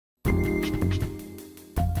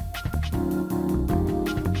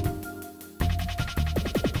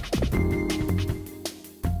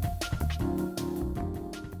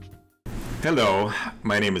Hello,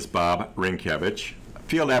 my name is Bob Rynkiewicz,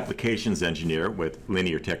 Field Applications Engineer with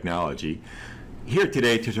Linear Technology, here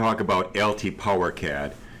today to talk about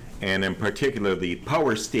LTpowerCAD, and in particular the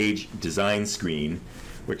Power Stage Design Screen,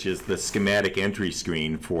 which is the schematic entry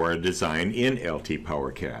screen for a design in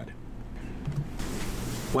LTpowerCAD.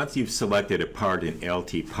 Once you've selected a part in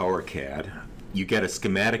LTpowerCAD, you get a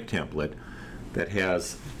schematic template that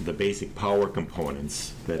has the basic power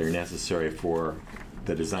components that are necessary for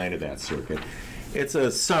the design of that circuit. It's a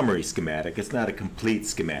summary schematic. It's not a complete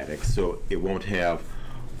schematic, so it won't have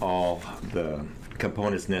all the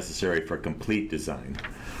components necessary for complete design.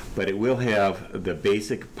 But it will have the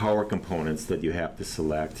basic power components that you have to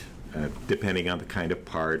select, depending on the kind of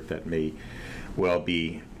part. That may well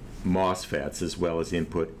be MOSFETs, as well as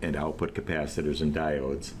input and output capacitors and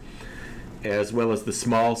diodes, as well as the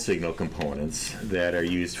small signal components that are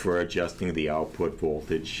used for adjusting the output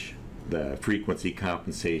voltage, the frequency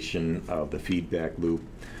compensation of the feedback loop,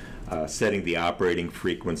 setting the operating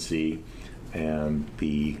frequency, and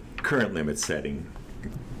the current limit setting.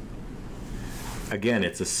 Again,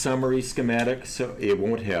 it's a summary schematic, so it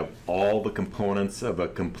won't have all the components of a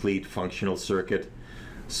complete functional circuit,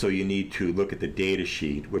 so you need to look at the data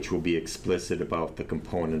sheet, which will be explicit about the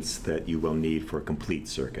components that you will need for a complete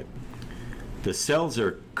circuit. The cells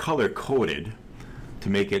are color-coded to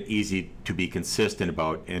make it easy to be consistent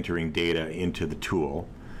about entering data into the tool.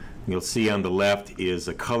 You'll see on the left is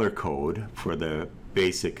a color code for the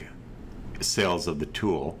basic cells of the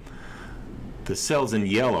tool. The cells in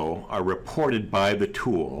yellow are reported by the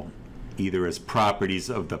tool, either as properties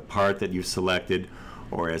of the part that you selected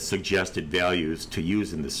or as suggested values to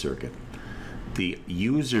use in the circuit. The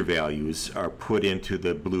user values are put into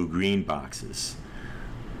the blue-green boxes.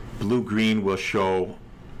 Blue-green will show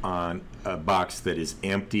on a box that is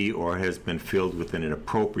empty or has been filled with an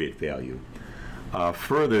appropriate value.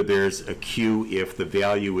 Further, there's a cue if the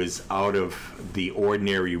value is out of the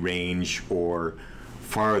ordinary range or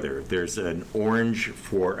farther. There's an orange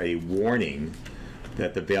for a warning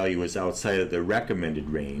that the value is outside of the recommended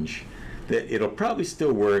range. That it'll probably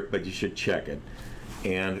still work, but you should check it.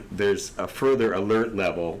 And there's a further alert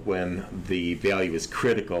level when the value is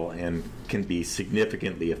critical and can be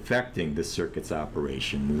significantly affecting the circuit's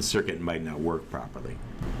operation, and the circuit might not work properly.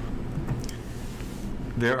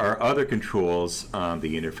 There are other controls on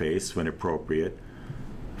the interface when appropriate.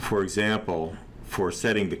 For example, for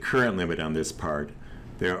setting the current limit on this part,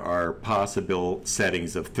 there are possible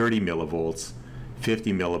settings of 30 millivolts,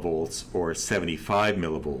 50 millivolts, or 75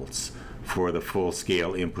 millivolts for the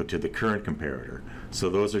full-scale input to the current comparator. So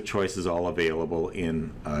those are choices all available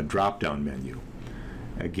in a drop-down menu.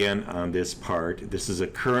 Again, on this part, this is a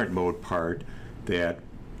current mode part that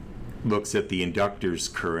looks at the inductor's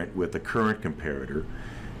current with the current comparator,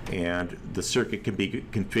 and the circuit can be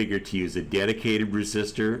configured to use a dedicated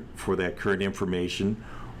resistor for that current information,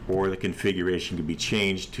 or the configuration can be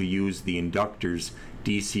changed to use the inductor's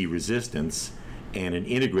DC resistance and an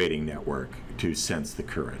integrating network to sense the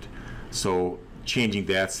current. So changing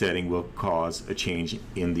that setting will cause a change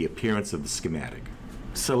in the appearance of the schematic.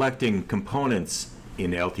 Selecting components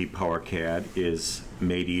in LTpowerCAD is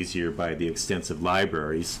made easier by the extensive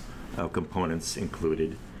libraries of components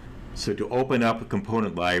included. So to open up a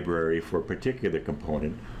component library for a particular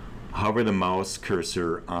component, hover the mouse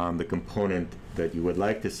cursor on the component that you would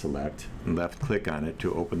like to select and left-click on it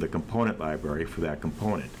to open the component library for that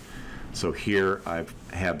component. So here I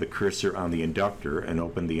have the cursor on the inductor and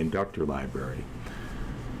open the inductor library.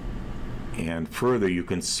 And further, you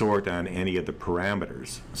can sort on any of the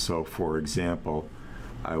parameters. So for example,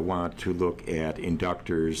 I want to look at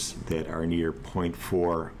inductors that are near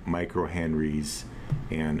 0.4 microhenries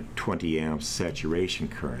and 20 amps saturation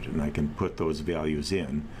current, and I can put those values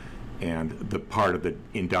in, and the part of the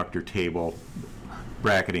inductor table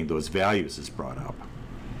bracketing those values is brought up.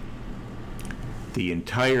 The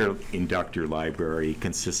entire inductor library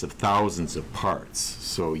consists of thousands of parts,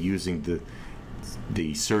 so using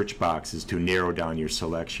the search boxes to narrow down your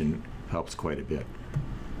selection helps quite a bit.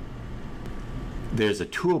 There's a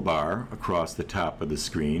toolbar across the top of the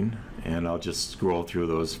screen, and I'll just scroll through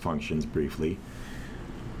those functions briefly.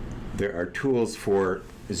 There are tools for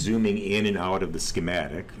zooming in and out of the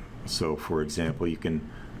schematic. So for example, you can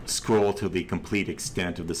scroll to the complete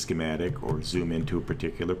extent of the schematic or zoom into a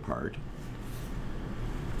particular part.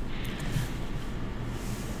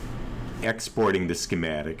 Exporting the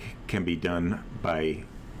schematic can be done by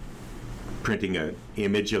printing an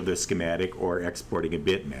image of the schematic or exporting a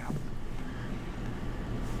bitmap.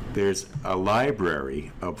 There's a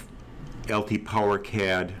library of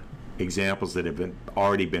LTpowerCAD examples that have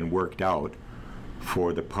already been worked out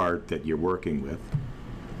for the part that you're working with.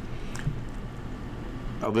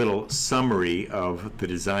 a little summary of the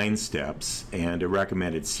design steps and a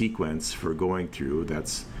recommended sequence for going through.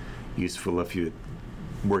 That's useful if you're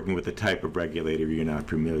working with a type of regulator you're not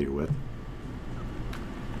familiar with.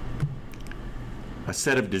 A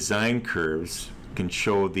set of design curves can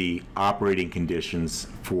show the operating conditions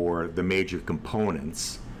for the major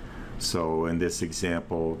components. So in this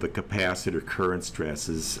example, the capacitor current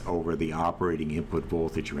stresses over the operating input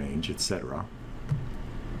voltage range, etc.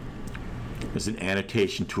 There's an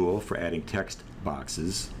annotation tool for adding text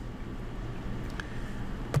boxes.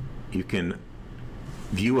 You can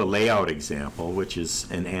view a layout example, which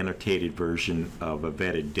is an annotated version of a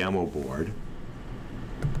vetted demo board.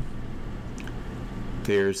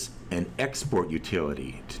 There's an export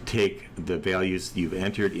utility to take the values you've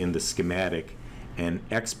entered in the schematic and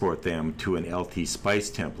export them to an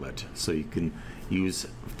LTspice template, so you can use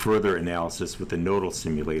further analysis with the nodal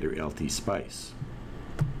simulator LTspice.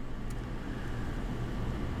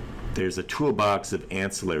 There's a toolbox of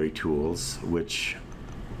ancillary tools, which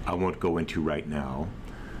I won't go into right now,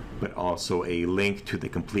 but also a link to the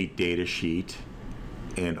complete data sheet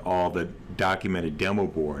and all the documented demo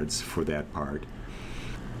boards for that part.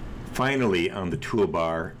 Finally, on the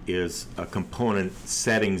toolbar is a component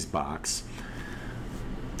settings box.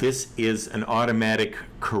 This is an automatic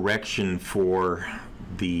correction for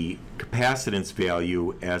the capacitance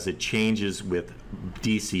value as it changes with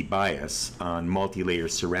DC bias on multi-layer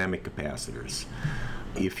ceramic capacitors.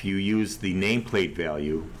 If you use the nameplate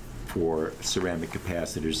value for ceramic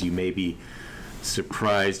capacitors, you may be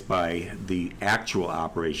surprised by the actual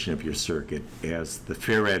operation of your circuit, as the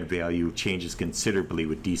farad value changes considerably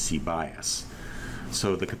with DC bias.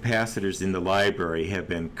 So the capacitors in the library have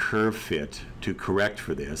been curve fit to correct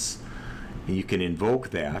for this. You can invoke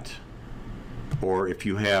that, or if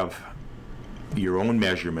you have your own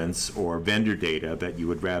measurements or vendor data that you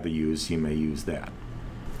would rather use, you may use that.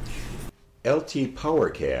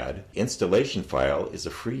 LTpowerCAD installation file is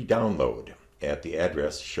a free download at the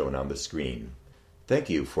address shown on the screen. Thank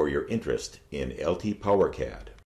you for your interest in LTpowerCAD.